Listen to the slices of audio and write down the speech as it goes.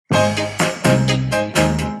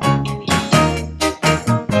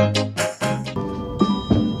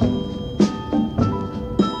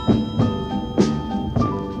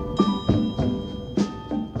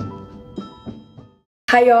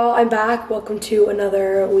Hi y'all, I'm back. Welcome to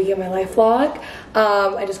another week of my life vlog.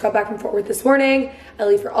 I just got back from Fort Worth this morning. I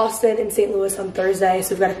leave for Austin and St. Louis on Thursday,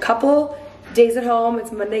 so we've got a couple days at home.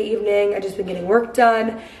 It's Monday evening. I've just been getting work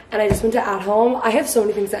done, and I just went to at home. I have so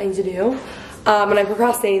many things that I need to do, and I'm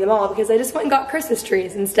procrastinating them all because I just went and got Christmas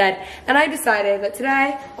trees instead. And I decided that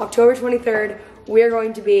today, October 23rd, we are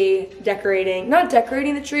going to be not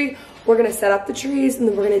decorating the tree, we're gonna set up the trees and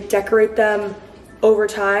then we're gonna decorate them over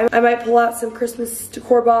time. I might pull out some Christmas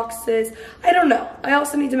decor boxes. I don't know. I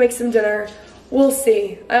also need to make some dinner. We'll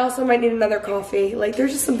see. I also might need another coffee. Like,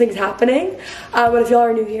 there's just some things happening. But if y'all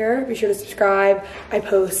are new here, be sure to subscribe. I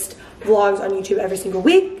post vlogs on YouTube every single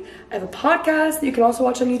week. I have a podcast that you can also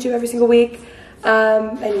watch on YouTube every single week.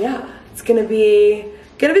 And yeah, it's gonna be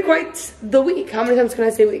quite the week. How many times can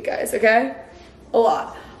I say week, guys? Okay? A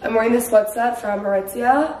lot. I'm wearing this sweatset from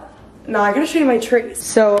Aritzia. Now I gotta show you my trees.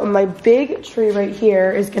 So my big tree right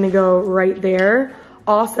here is gonna go right there.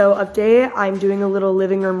 Also, update, I'm doing a little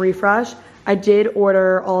living room refresh. I did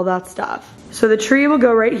order all that stuff. So the tree will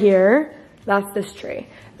go right here. That's this tree.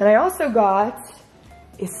 Then I also got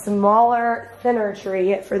a smaller, thinner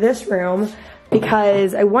tree for this room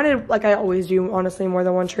because I wanted, like I always do, honestly, more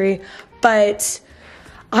than one tree. But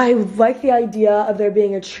I like the idea of there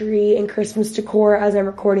being a tree and Christmas decor as I'm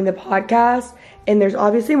recording the podcast. And there's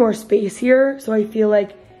obviously more space here, so I feel like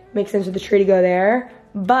it makes sense for the tree to go there.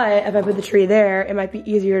 But if I put the tree there, it might be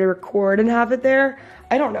easier to record and have it there.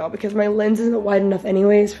 I don't know, because my lens isn't wide enough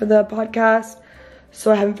anyways for the podcast.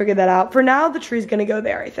 So I haven't figured that out. For now, the tree's gonna go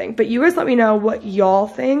there, I think. But you guys let me know what y'all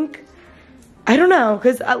think. I don't know,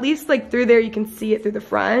 because at least like through there, you can see it through the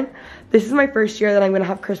front. This is my first year that I'm gonna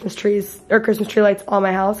have Christmas trees or Christmas tree lights on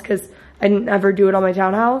my house because I didn't ever do it on my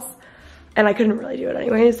townhouse. And I couldn't really do it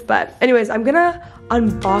anyways. But anyways, I'm gonna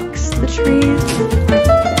unbox the trees.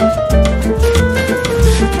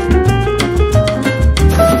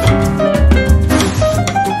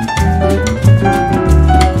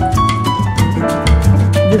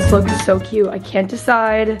 This looks so cute. I can't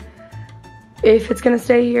decide if it's gonna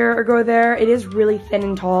stay here or go there. It is really thin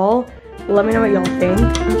and tall. Let me know what y'all think.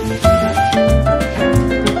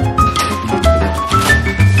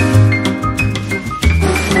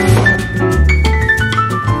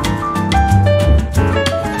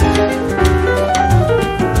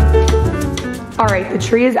 All right, the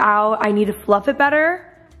tree is out. I need to fluff it better.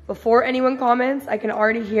 Before anyone comments, I can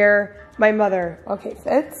already hear my mother. Okay,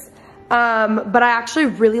 fits. But I actually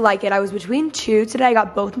really like it. I was between two today. I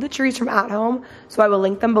got both of the trees from At Home, so I will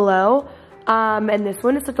link them below. And this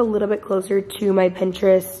one is just a little bit closer to my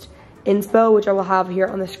Pinterest inspo, which I will have here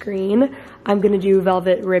on the screen. I'm gonna do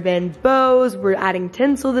velvet ribbon bows. We're adding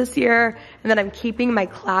tinsel this year. And then I'm keeping my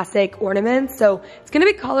classic ornaments. So it's gonna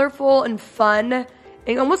be colorful and fun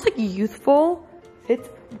and almost like youthful.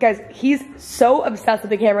 Guys, he's so obsessed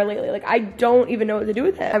with the camera lately. Like, I don't even know what to do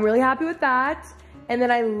with it. I'm really happy with that. And then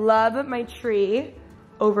I love my tree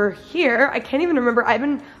over here. I can't even remember. I've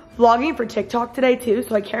been vlogging for TikTok today too,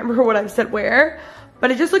 so I can't remember what I've said where,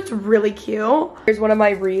 but it just looked really cute. Here's one of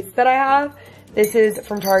my wreaths that I have. This is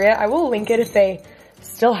from Target. I will link it if they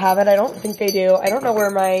still have it. I don't think they do. I don't know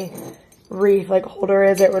where my wreath like holder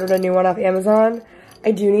is. I ordered a new one off Amazon.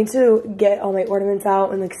 I do need to get all my ornaments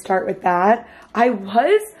out and like start with that. I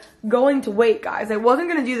was going to wait, guys. I wasn't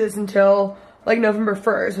gonna do this until like November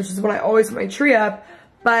 1st, which is when I always put my tree up,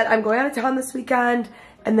 but I'm going out of town this weekend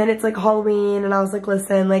and then it's like Halloween, and I was like,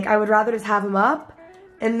 listen, like I would rather just have them up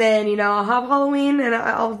and then, you know, I'll have Halloween and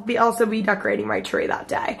I'll also be decorating my tree that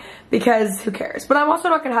day because who cares? But I'm also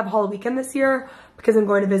not gonna have Halloween weekend this year because I'm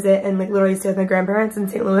going to visit and like literally stay with my grandparents in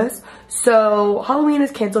St. Louis. So Halloween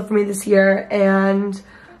is canceled for me this year and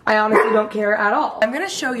I honestly don't care at all. I'm gonna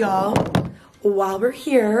show y'all while we're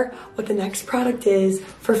here what the next product is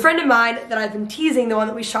for a friend of mine that I've been teasing, the one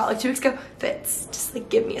that we shot like 2 weeks ago. Fits. Just like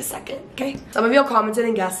give me a second, okay? Some of y'all commented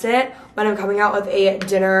and guessed it, but I'm coming out with a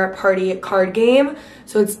dinner party card game.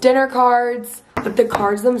 So it's dinner cards, but the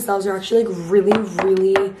cards themselves are actually like really,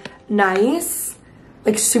 really nice.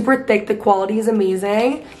 Like super thick, the quality is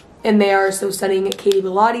amazing. And they are so stunning. Katie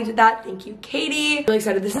Bellotti did that. Thank you, Katie. Really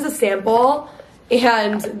excited. This is a sample.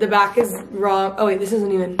 And the back is wrong. Oh wait, this is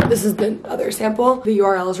the other sample. The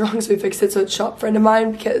URL is wrong, so we fixed it so it's shop friend of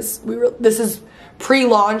mine because this is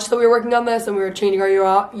pre-launch that we were working on this and we were changing our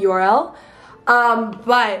URL.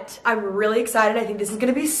 But I'm really excited. I think this is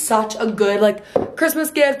gonna be such a good like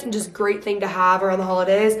Christmas gift and just great thing to have around the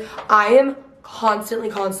holidays. I am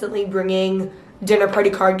constantly bringing dinner party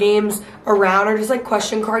card games around, or just like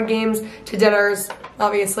question card games to dinners.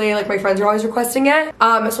 Obviously, like my friends are always requesting it.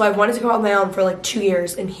 So I've wanted to come out on my own for like 2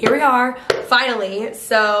 years, and here we are, finally.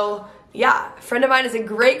 So yeah, a friend of mine is a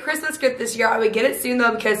great Christmas gift this year. I would get it soon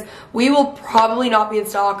though, because we will probably not be in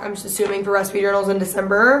stock, I'm just assuming, for recipe journals in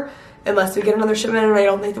December, unless we get another shipment, and I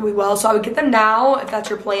don't think that we will. So I would get them now if that's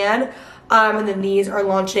your plan. And then these are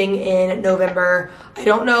launching in November. I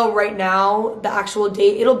don't know right now the actual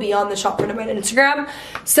date. It'll be on the shop friend of mine on Instagram.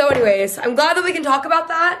 So anyways, I'm glad that we can talk about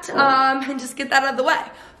that and just get that out of the way.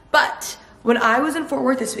 But when I was in Fort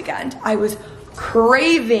Worth this weekend, I was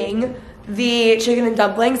craving the chicken and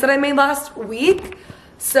dumplings that I made last week.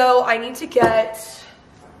 So I need to get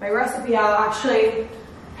my recipe out, actually,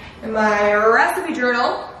 in my recipe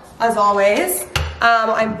journal, as always.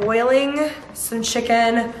 I'm boiling some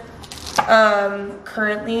chicken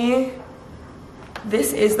currently.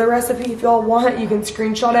 This is the recipe. If y'all want, you can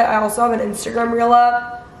screenshot it. I also have an Instagram reel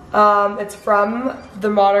up. It's from The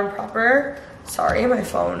Modern Prepper. Sorry, my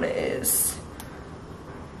phone is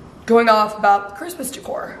going off about Christmas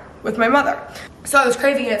decor with my mother. So I was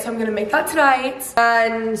craving it, so I'm gonna make that tonight.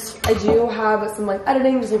 And I do have some like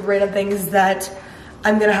editing, just like random things that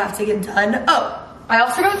I'm gonna have to get done. Oh, I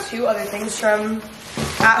also got 2 other things from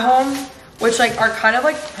at home, which like are kind of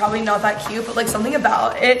like probably not that cute, but like something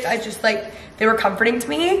about it, I just like, they were comforting to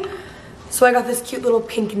me. So I got this cute little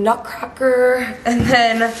pink nutcracker, and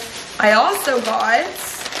then I also got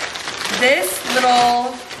this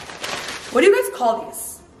little, what do you guys call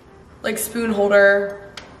these? Like spoon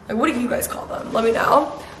holder, like what do you guys call them? Let me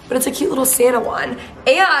know. But it's a cute little Santa one.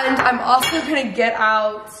 And I'm also gonna get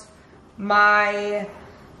out my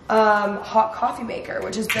hot coffee maker,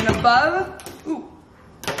 which has been above,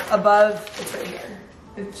 it's right here.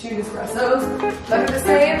 The 2 espressos, look at the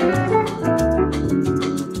same.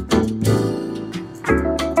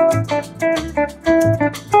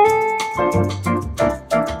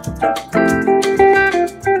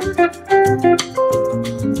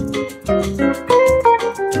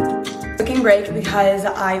 Break because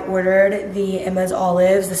I ordered the Emma's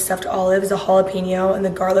olives, the stuffed olives, the jalapeno, and the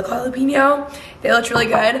garlic jalapeno. They looked really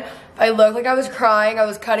good. I looked like I was crying. I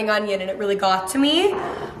was cutting onion and it really got to me.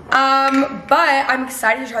 But I'm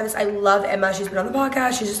excited to try this. I love Emma. She's been on the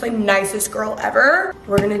podcast. She's just like nicest girl ever.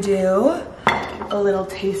 We're gonna do a little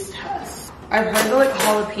taste test. I've heard the like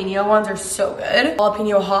jalapeno ones are so good.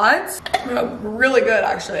 Jalapeno hot, really good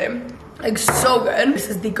actually. Like so good. This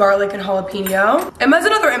is the garlic and jalapeno. Emma's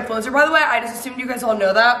another influencer, by the way. I just assumed you guys all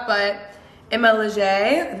know that, but Emma Leger,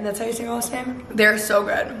 I think that's how you say her last name. They're so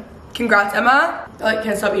good. Congrats, Emma. I like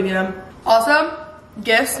can't stop eating them. Also,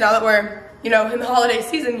 gifts, now that we're, you know, in the holiday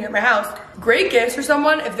season here at my house. Great gifts for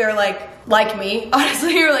someone if they're like me,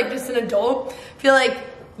 honestly, or like just an adult. I feel like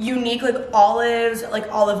unique like olives, like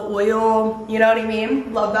olive oil, you know what I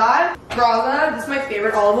mean? Love that. Graza, this is my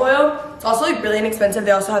favorite olive oil. It's also like really inexpensive.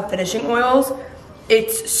 They also have finishing oils.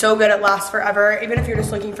 It's so good, it lasts forever. Even if you're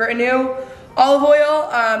just looking for a new olive oil,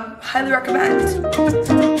 highly recommend.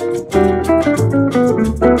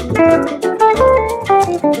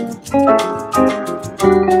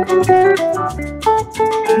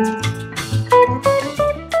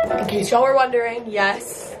 In case y'all were wondering,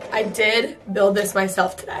 yes, I did build this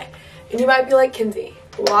myself today. And you might be like, Kenzie,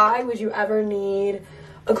 why would you ever need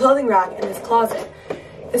a clothing rack in this closet?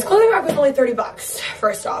 This clothing rack was only 30 bucks,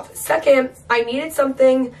 first off. Second, I needed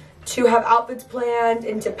something to have outfits planned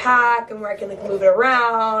and to pack and where I can like move it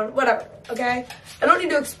around, whatever, okay? I don't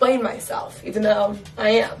need to explain myself, even though I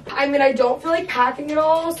am. I mean, I don't feel like packing at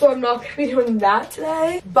all, so I'm not gonna be doing that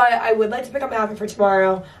today. But I would like to pick up my outfit for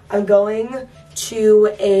tomorrow. I'm going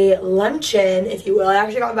to a luncheon, if you will. I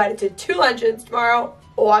actually got invited to 2 luncheons tomorrow.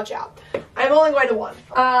 Watch out. I'm only going to 1.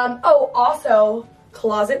 Oh, also,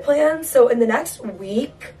 closet plans. So in the next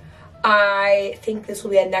week, I think this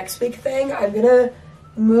will be a next week thing. I'm gonna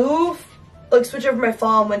move, like switch over my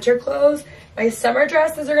fall and winter clothes. My summer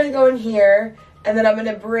dresses are gonna go in here, and then I'm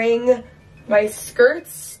gonna bring my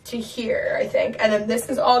skirts to here, I think. And then this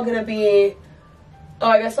is all gonna be, oh,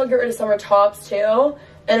 I guess I'll get rid of summer tops too.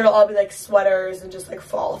 And it'll all be like sweaters and just like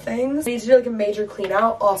fall things. I need to do like a major clean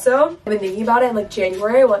out also. I've been thinking about it in like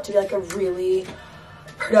January. I want to be like a really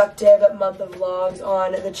productive month of vlogs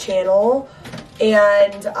on the channel.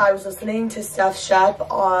 And I was listening to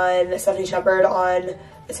Stephanie Shepard on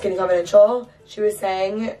Skinny Confidential. She was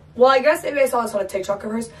saying, well, I guess maybe I saw this on a TikTok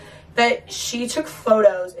of hers, that she took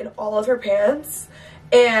photos in all of her pants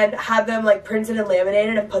and had them like printed and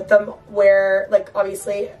laminated and put them where, like,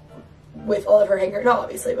 obviously with all of her hangers, not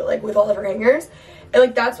obviously, but like with all of her hangers. And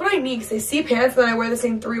like that's what I need, because I see pants and then I wear the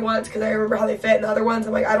same 3 once because I remember how they fit, and the other ones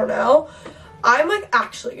I'm like, I don't know. I'm like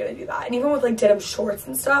actually gonna do that. And even with like denim shorts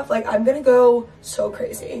and stuff, like I'm gonna go so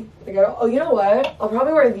crazy. Like, oh, you know what? I'll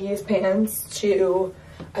probably wear these pants to,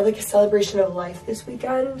 I have like a celebration of life this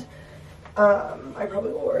weekend. I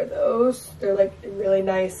probably will wear those. They're like really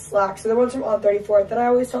nice slacks. They're the ones from On 34th that I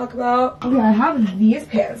always talk about. Okay, I have these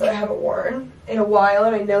pants that I haven't worn in a while,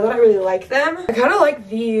 and I know that I really like them. I kind of like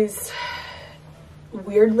these.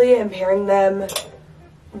 Weirdly, I'm pairing them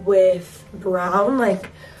with brown. Like,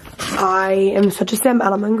 I am such a Sam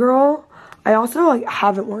Edelman girl. I also like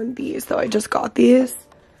haven't worn these though. I just got these.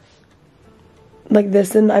 Like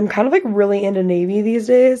this, and I'm kind of like really into navy these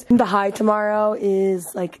days. The high tomorrow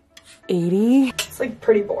is like 80. It's like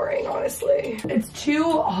pretty boring, honestly. It's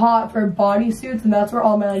too hot for bodysuits, and that's where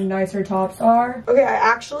all my like nicer tops are. Okay, I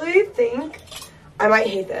actually think I might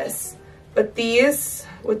hate this, but these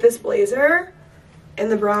with this blazer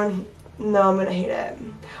and the brown, no, I'm gonna hate it.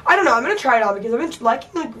 I don't know, I'm gonna try it on because I've been liking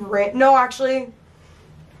like no, actually,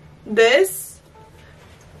 this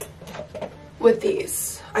with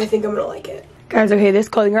these, I think I'm gonna like it. Guys, okay, this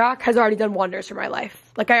clothing rack has already done wonders for my life.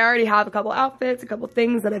 Like, I already have a couple outfits, a couple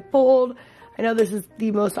things that I pulled. I know this is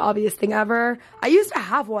the most obvious thing ever. I used to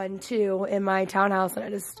have one too in my townhouse,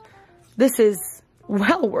 and this is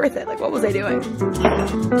well worth it. Like, what was I doing?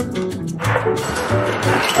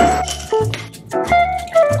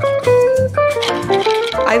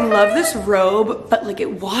 I love this robe, but like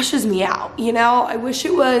it washes me out, you know? I wish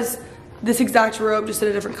it was this exact robe, just in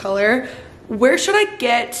a different color. Where should I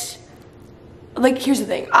get, like, here's the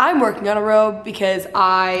thing. I'm working on a robe because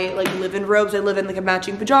I like live in robes. I live in like a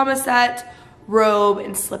matching pajama set, robe,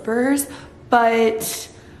 and slippers. But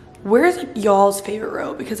where's like y'all's favorite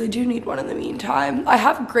robe? Because I do need one in the meantime. I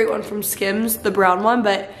have a great one from Skims, the brown one,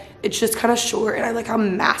 but it's just kind of short, and I like how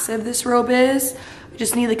massive this robe is. I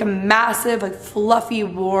just need like a massive, like fluffy,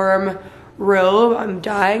 warm robe. I'm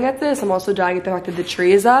dying at this. I'm also dying at the fact that the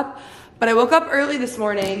tree is up. But I woke up early this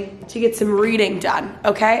morning to get some reading done,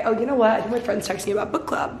 okay? Oh, you know what? I think my friend's texting me about book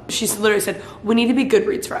club. She literally said, we need to be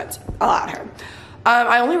Goodreads friends. I'll add her.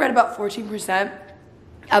 I only read about 14%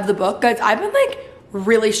 of the book. Guys, I've been like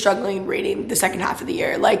really struggling reading the second half of the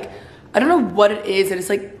year. Like, I don't know what it is. And it's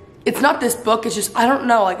like, it's not this book. It's just, I don't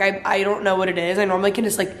know. Like, I don't know what it is. I normally can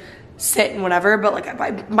just like sit and whatever, but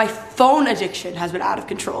like my phone addiction has been out of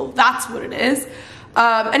control. That's what it is.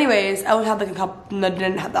 Anyways, I only had like a couple,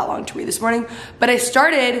 didn't have that long to read this morning, but I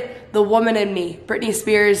started The Woman in Me, Britney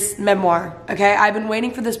Spears' memoir, okay? I've been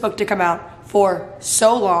waiting for this book to come out for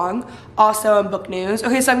so long, also in book news.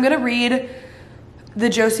 Okay, so I'm gonna read the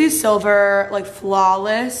Josie Silver, like,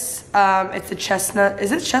 Flawless. It's the Chestnut,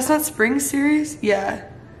 is it Chestnut Springs series? Yeah.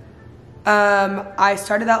 I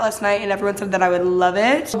started that last night and everyone said that I would love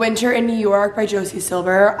it. Winter in New York by Josie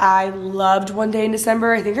Silver. I loved One Day in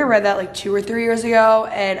December. I think I read that like 2 or 3 years ago,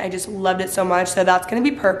 and I just loved it so much. So that's gonna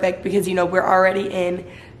be perfect because, you know, we're already in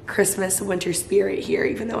Christmas winter spirit here,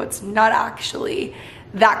 even though it's not actually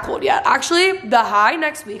that cold yet. Actually, the high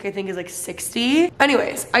next week I think is like 60.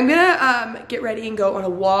 Anyways, I'm gonna get ready and go on a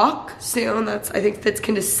walk soon. I think Fitz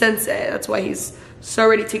can just sense it. That's why he's so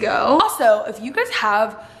ready to go. Also, if you guys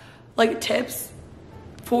have like tips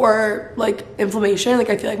for like inflammation, like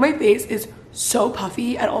I feel like my face is so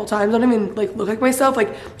puffy at all times. I don't even like look like myself.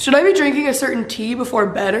 Like, should I be drinking a certain tea before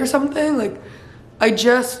bed or something? Like,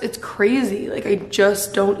 it's crazy. Like, I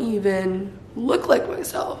just don't even look like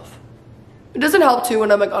myself. It doesn't help too when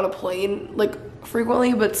I'm like on a plane like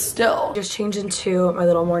frequently, but still. Just changed into my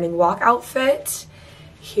little morning walk outfit.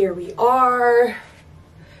 Here we are.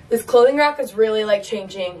 This clothing rack is really like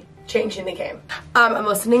changing the game. I'm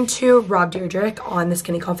listening to Rob Dyrdek on The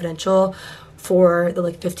Skinny Confidential for the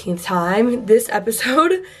like 15th time. This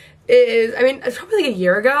episode is, I mean, it's probably like a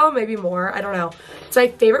year ago, maybe more, I don't know. It's my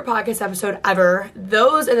favorite podcast episode ever.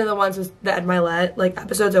 Those and then the ones with the Ed Milet like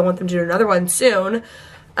episodes. I want them to do another one soon.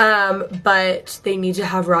 But they need to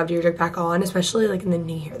have Rob Dyrdek back on, especially like in the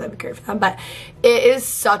new year. That'd be great for them. But it is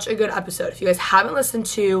such a good episode. If you guys haven't listened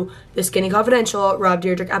to the Skinny Confidential Rob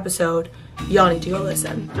Dyrdek episode, y'all need to go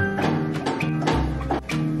listen.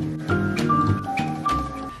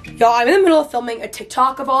 Y'all, I'm in the middle of filming a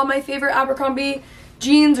TikTok of all my favorite Abercrombie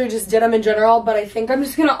jeans or just denim in general, but I think I'm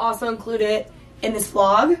just gonna also include it in this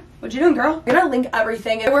vlog. What you doing, girl? I'm gonna link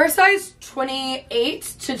everything. I wear a size 28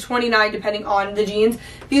 to 29 depending on the jeans.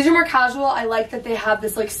 These are more casual. I like that they have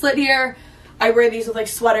this like slit here. I wear these with like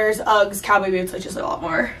sweaters, Uggs, cowboy boots, like just a lot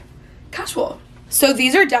more casual. So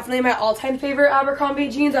these are definitely my all-time favorite Abercrombie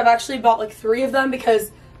jeans. I've actually bought like 3 of them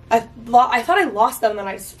because I thought I lost them and then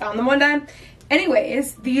I just found them one day.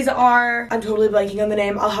 Anyways, these are, I'm totally blanking on the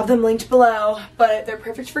name. I'll have them linked below, but they're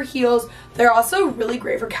perfect for heels. They're also really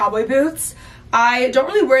great for cowboy boots. I don't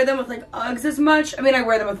really wear them with like Uggs as much. I mean, I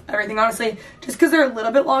wear them with everything, honestly, just because they're a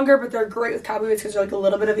little bit longer, but they're great with cowboy boots because they're like a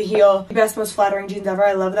little bit of a heel. The best, most flattering jeans ever.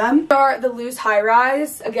 I love them. These are the loose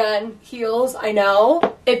high-rise. Again, heels, I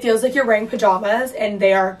know. It feels like you're wearing pajamas, and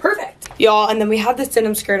they are perfect. Y'all, and then we have this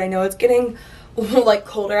denim skirt. I know it's getting like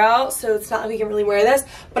colder out, so it's not like we can really wear this,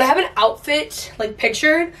 but I have an outfit like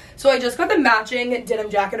pictured. So I just got the matching denim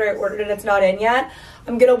jacket, or I ordered it. It's not in yet.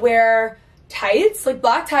 I'm gonna wear tights, like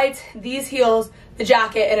black tights, these heels, the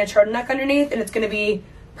jacket, and a turtleneck underneath, and it's gonna be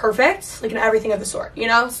perfect, like in everything of the sort, you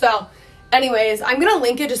know? So anyways, I'm gonna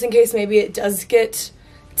link it just in case maybe it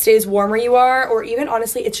stays warm where you are, or even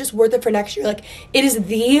honestly, it's just worth it for next year. Like, it is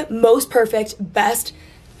the most perfect, best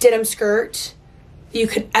denim skirt you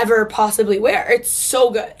could ever possibly wear. It's so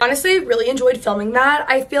good. Honestly, really enjoyed filming that.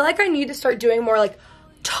 I feel like I need to start doing more like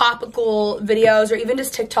topical videos, or even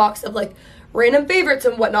just TikToks of like random favorites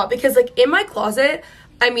and whatnot, because like in my closet,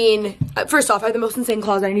 I mean, first off, I have the most insane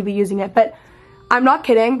closet. I need to be using it, but I'm not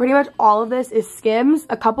kidding. Pretty much all of this is Skims.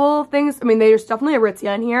 A couple of things, I mean, there's definitely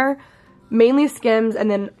Aritzia in here, mainly Skims,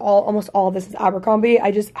 and then almost all of this is Abercrombie.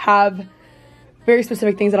 I just have very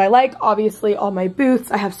specific things that I like. Obviously, all my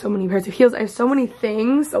boots. I have so many pairs of heels. I have so many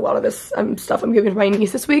things. A lot of this stuff I'm giving to my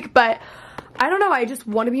niece this week, but I don't know. I just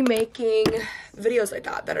want to be making videos like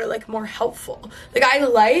that are like more helpful. Like,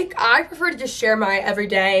 I prefer to just share my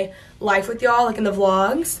everyday life with y'all, like in the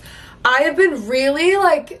vlogs. I have been really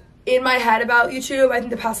like in my head about YouTube, I think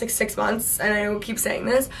the past like 6 months, and I keep saying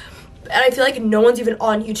this, and I feel like no one's even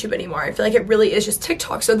on YouTube anymore. I feel like it really is just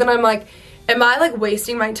TikTok. So then I'm like, am I like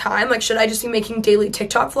wasting my time? Like, should I just be making daily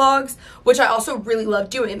TikTok vlogs? Which I also really love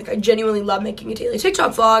doing. Like, I genuinely love making a daily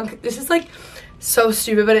TikTok vlog. This is like so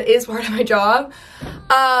stupid, but it is part of my job.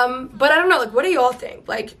 But I don't know, like, what do y'all think?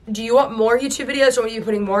 Like, do you want more YouTube videos? Or are you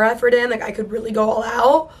putting more effort in? Like, I could really go all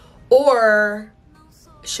out, or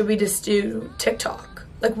should we just do TikTok?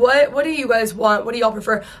 Like, what do you guys want? What do y'all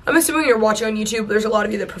prefer? I'm assuming you're watching on YouTube. There's a lot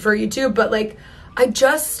of you that prefer YouTube, but like, I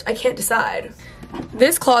can't decide.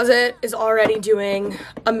 This closet is already doing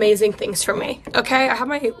amazing things for me, okay? I have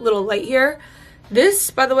my little light here.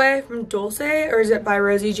 This, by the way, from Dulce, or is it by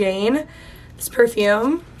Rosie Jane? This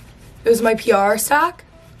perfume, it was my PR stack.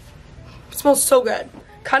 It smells so good.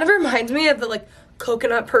 Kind of reminds me of the like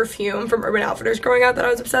coconut perfume from Urban Outfitters growing up that I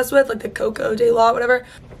was obsessed with, like the Coco de la, whatever.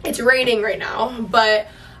 It's raining right now, but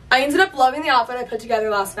I ended up loving the outfit I put together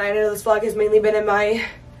last night. I know this vlog has mainly been in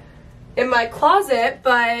my closet,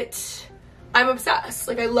 but I'm obsessed.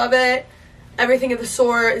 Like, I love it. Everything of the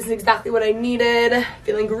sort is exactly what I needed.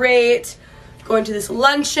 Feeling great. Going to this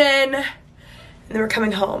luncheon. And then we're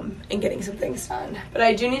coming home and getting some things done. But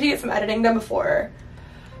I do need to get some editing done before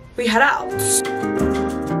we head out.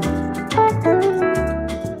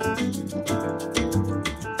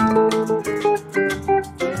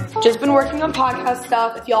 Just been working on podcast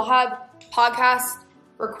stuff. If y'all have podcast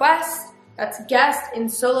requests, that's guests in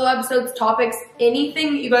solo episodes, topics,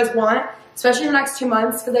 anything that you guys want, especially in the next 2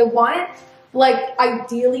 months, because I want, like,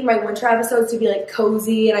 ideally my winter episodes to be like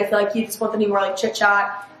cozy, and I feel like you just want them to be more like chit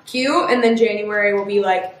chat, cute, and then January will be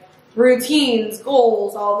like routines,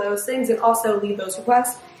 goals, all those things, and also leave those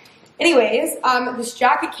requests. Anyways, this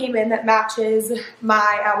jacket came in that matches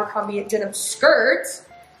my Abercrombie denim skirt,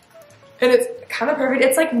 and it's kind of perfect.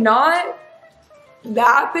 It's like not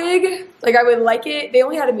that big. Like, I would like it. They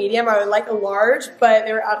only had a medium. I would like a large, but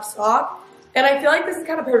they were out of stock. And I feel like this is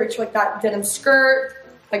kind of perfect for like that denim skirt,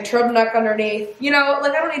 like turtleneck underneath. You know,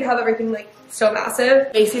 like, I don't need to have everything like so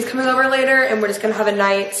massive. Macy's coming over later, and we're just gonna have a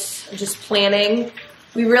night of just planning.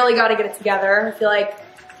 We really got to get it together. I feel like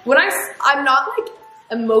when I'm not like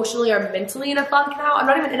emotionally or mentally in a funk now. I'm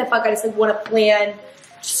not even in a funk. I just like want to plan,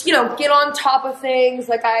 just, you know, get on top of things.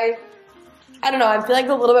 Like, I don't know, I'm feeling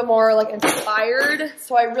a little bit more like inspired,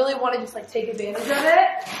 so I really want to just like take advantage of it.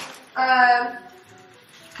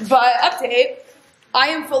 But update, I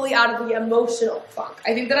am fully out of the emotional funk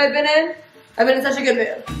I think that I've been in such a good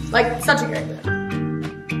mood, like such a great mood.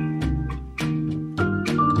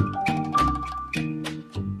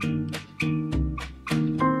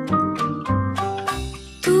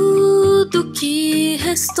 Tudo que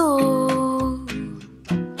restou.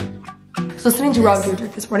 I was listening to Rob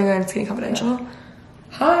Dudrick this morning on It's Getting Confidential.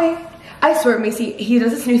 Hi. I swear, Macy, he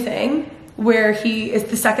does this new thing where he is,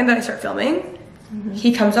 the second that I start filming,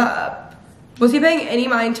 he comes up. Was he paying any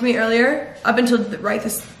mind to me earlier? Up until right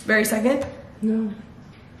this very second? No.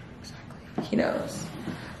 Exactly. He knows.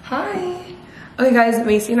 Hi. Okay, guys,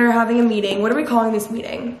 Macy and I are having a meeting. What are we calling this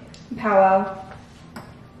meeting? Powwow.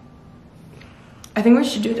 I think we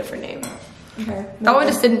should do a different name. Okay. That one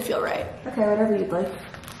just didn't feel right. Okay, whatever you'd like.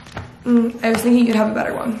 I was thinking you'd have a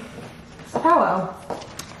better one. Powwow.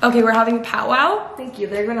 Okay, we're having a powwow. Thank you,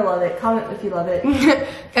 they're gonna love it. Comment if you love it.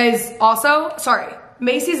 Guys, also, sorry,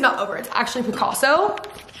 Macy's not over, it's actually Picasso.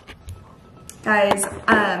 Guys,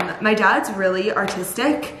 my dad's really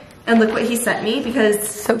artistic, and look what he sent me, because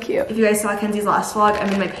So cute. if you guys saw Kenzie's last vlog, I'm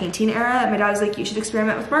in my painting era, and my dad was like, you should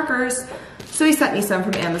experiment with markers. So he sent me some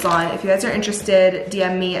from Amazon. If you guys are interested,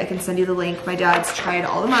 DM me, I can send you the link. My dad's tried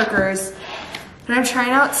all the markers. And I'm trying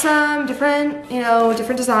out some different, you know,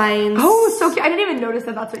 different designs. Oh, so cute. I didn't even notice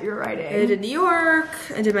that that's what you were writing. I did New York.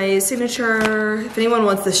 I did my signature. If anyone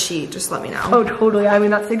wants this sheet, just let me know. Oh, totally. I mean,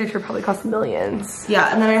 that signature probably cost millions.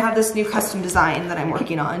 Yeah, and then I have this new custom design that I'm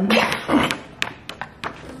working on.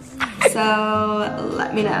 So,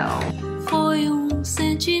 let me know. Foi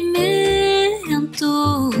sentimento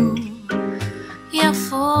e a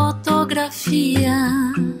fotografia.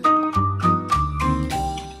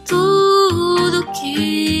 Tudo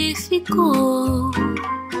que ficou.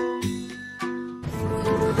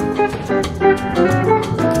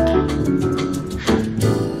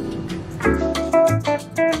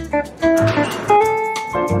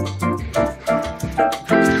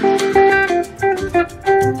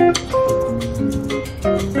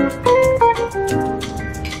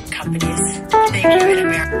 Companies thank you in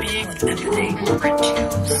America being with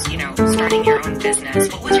empathy to, you know, starting your own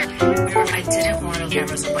business. What was your I didn't want to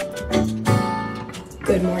cameras like.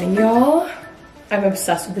 Good morning, y'all. I'm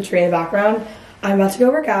obsessed with the tree in the background. I'm about to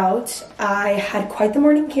go work out. I had quite the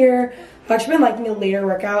morning here. I've actually been liking a later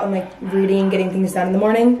workout and like reading, getting things done in the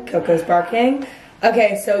morning. Coco's barking.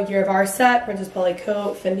 Okay, so year of our set, Princess Polly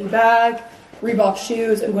coat, Fendi bag, Reebok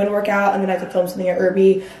shoes. I'm going to work out and then I have to film something at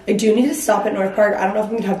Irby. I do need to stop at North Park. I don't know if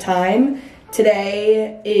I'm gonna have time.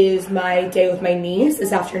 Today is my day with my niece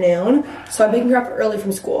this afternoon. So I'm picking her up early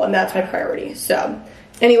from school and that's my priority. So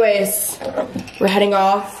anyways, we're heading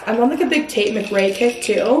off. I'm on like a big Tate McRae kick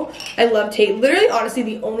too. I love Tate. Literally, honestly,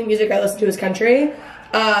 the only music I listen to is country.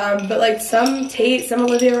 But like some Tate, some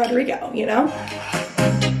Olivia Rodrigo, you know?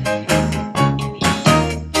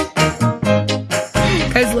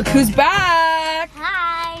 Guys, look who's back.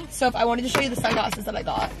 Hi. So if I wanted to show you the sunglasses that I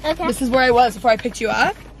got. Okay. This is where I was before I picked you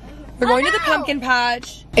up. We're going to the pumpkin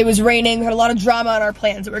patch. It was raining, we had a lot of drama on our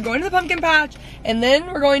plans. So we're going to the pumpkin patch and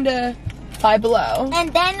then we're going to Five Below.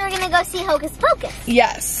 And then we're gonna go see Hocus Pocus.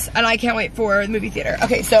 Yes, and I can't wait for the movie theater.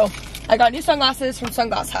 Okay, so I got new sunglasses from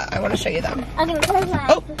Sunglass Hut. I want to show you them. I'm gonna close my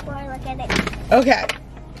eyes before I look at it. Okay.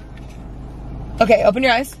 Okay, open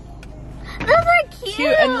your eyes. Those are cute.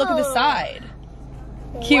 Cute, and look at the side.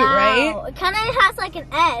 Cute, wow. right? It kind of has like an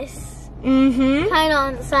S. Mm-hmm. Kind of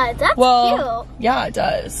on the side. That's Well, cute. yeah, it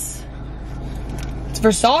does. It's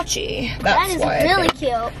Versace. That's That is why really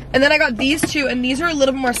cute. And then I got these two, and these are a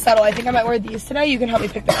little bit more subtle. I think I might wear these today. You can help me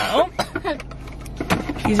pick them out.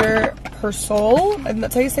 These are Per Soul, and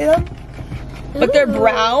that's how you say them. But they're Ooh.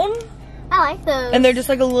 brown, I like those. and they're just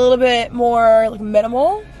like a little bit more like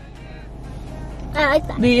minimal. I like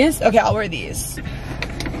that. These? Okay, I'll wear these.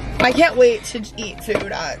 I can't wait to eat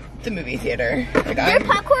food at the movie theater. Like, Their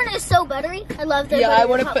popcorn is so buttery. I love their yeah,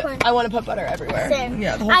 buttery popcorn. I want to put butter everywhere. Same.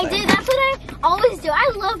 Yeah, the whole I thing. do. That's what I always do.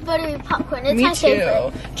 I love buttery popcorn. It's Me my too.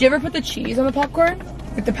 favorite. Do you ever put the cheese on the popcorn?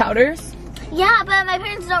 With the powders? Yeah, but my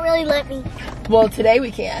parents don't really let me. Well, today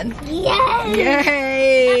we can. Yes.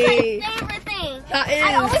 Yay! That's my favorite thing. That I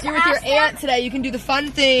is. always You're with your ask aunt today. You can do the fun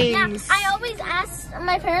Yeah, things. I always ask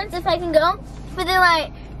my parents if I can go, but they're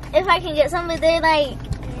like, if I can get something, they're like,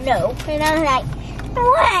 no. And I'm like,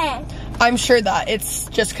 what? I'm sure that it's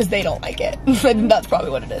just because they don't like it. That's probably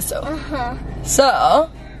what it is. So,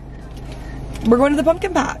 we're going to the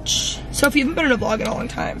pumpkin patch. So if you haven't been in a vlog in a long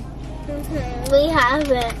time. We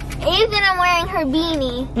haven't. Even I'm wearing her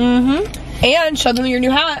beanie. And show them your new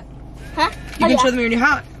hat. Huh? You can show them your new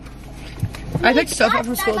hat. I picked stuff up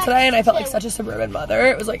from school today and I felt like such a suburban mother.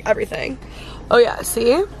 It was like everything. Oh yeah,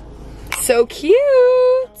 see? So cute.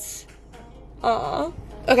 Aw.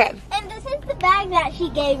 Okay. And this is the bag that she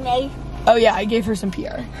gave me. Oh yeah, I gave her some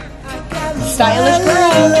PR. Stylish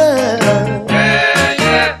girl.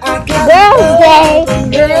 Girls' Day.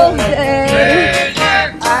 Girls' Day.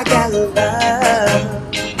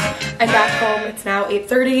 I'm back home. It's now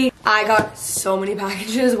 8:30. I got so many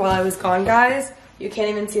packages while I was gone, guys. You can't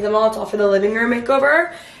even see them all. It's all for the living room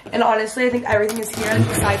makeover. And honestly, I think everything is here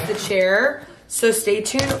besides the chair. So stay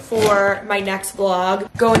tuned for my next vlog.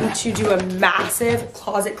 Going to do a massive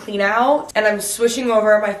closet clean out. And I'm switching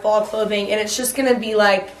over my fall clothing. And it's just gonna be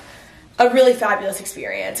like a really fabulous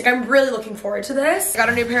experience. Like, I'm really looking forward to this. I got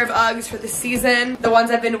a new pair of Uggs for this season. The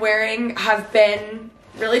ones I've been wearing have been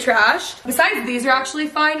really trashed. Besides, these are actually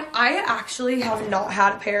fine. I actually have not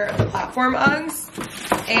had a pair of the platform Uggs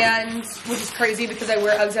and which is crazy because I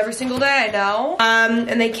wear Uggs every single day, I know.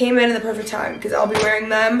 And they came in the perfect time because I'll be wearing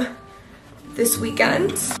them this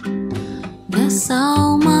weekend. Nessa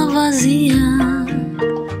alma vazia,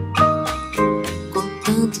 com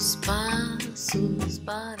tantos passos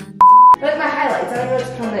para. I like my highlights. I don't know what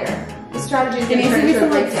to put on there. The strategy is It needs to be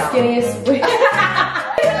some like skinniest wig.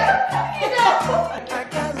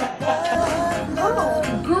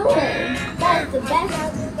 That's the best.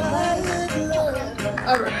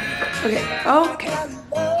 Okay. Okay.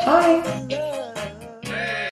 Hi.